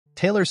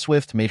Taylor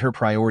Swift made her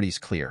priorities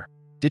clear,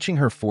 ditching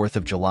her 4th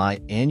of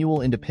July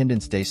annual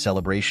Independence Day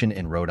celebration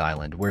in Rhode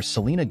Island, where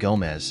Selena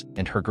Gomez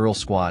and her girl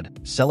squad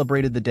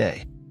celebrated the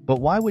day.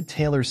 But why would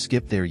Taylor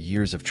skip their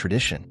years of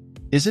tradition?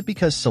 Is it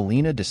because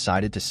Selena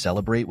decided to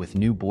celebrate with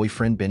new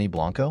boyfriend Benny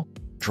Blanco?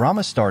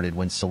 Drama started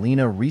when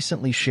Selena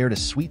recently shared a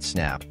sweet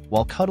snap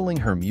while cuddling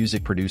her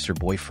music producer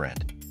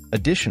boyfriend.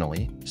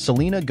 Additionally,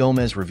 Selena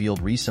Gomez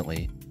revealed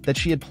recently that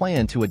she had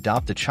planned to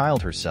adopt a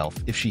child herself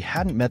if she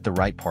hadn't met the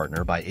right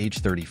partner by age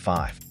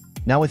 35.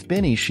 Now with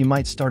Benny, she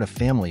might start a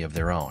family of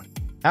their own.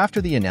 After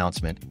the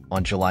announcement,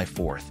 on July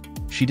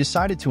 4th, she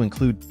decided to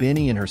include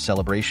Benny in her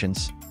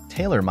celebrations.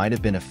 Taylor might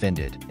have been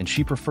offended, and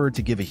she preferred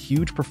to give a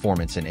huge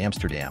performance in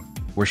Amsterdam,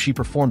 where she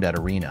performed at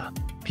Arena.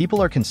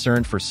 People are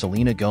concerned for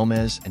Selena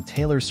Gomez and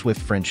Taylor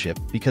Swift friendship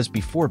because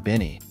before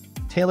Benny,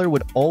 Taylor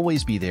would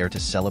always be there to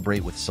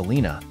celebrate with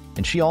Selena,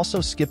 and she also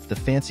skipped the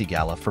fancy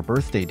gala for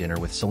birthday dinner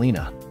with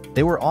Selena.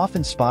 They were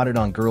often spotted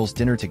on girls'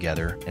 dinner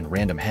together and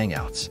random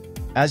hangouts.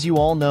 As you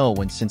all know,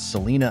 since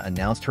Selena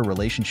announced her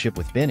relationship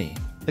with Benny,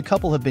 the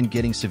couple have been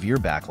getting severe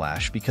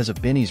backlash because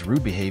of Benny's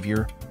rude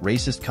behavior,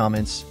 racist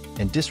comments,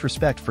 and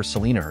disrespect for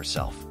Selena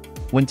herself.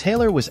 When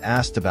Taylor was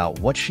asked about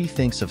what she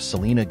thinks of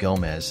Selena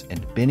Gomez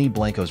and Benny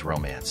Blanco's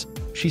romance,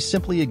 she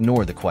simply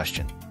ignored the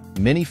question.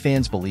 Many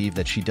fans believe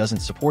that she doesn't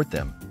support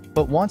them,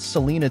 but wants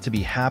Selena to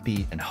be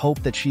happy and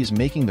hope that she is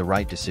making the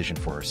right decision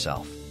for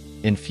herself.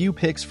 In few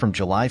pics from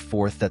July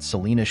 4th that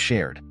Selena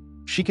shared,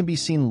 she can be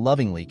seen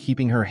lovingly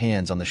keeping her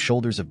hands on the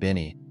shoulders of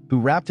Benny,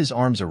 who wrapped his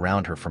arms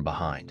around her from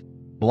behind.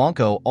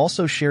 Blanco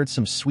also shared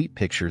some sweet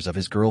pictures of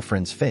his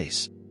girlfriend's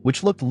face,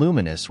 which looked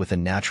luminous with a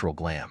natural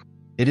glam.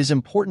 It is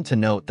important to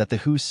note that The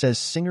Who says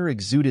singer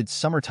exuded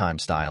summertime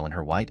style in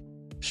her white,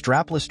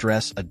 strapless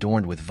dress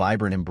adorned with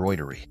vibrant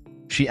embroidery.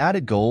 She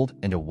added gold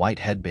and a white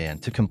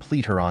headband to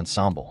complete her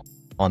ensemble.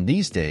 On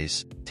these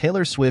days,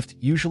 Taylor Swift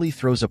usually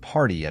throws a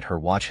party at her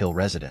Watch Hill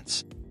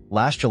residence.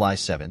 Last July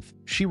 7th,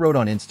 she wrote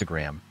on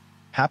Instagram,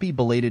 "Happy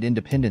belated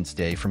Independence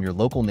Day from your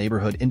local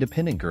neighborhood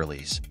independent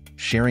girlies,"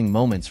 sharing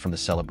moments from the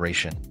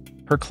celebration.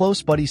 Her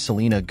close buddy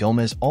Selena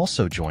Gomez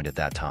also joined at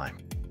that time.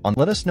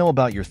 Let us know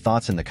about your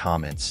thoughts in the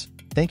comments.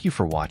 Thank you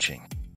for watching.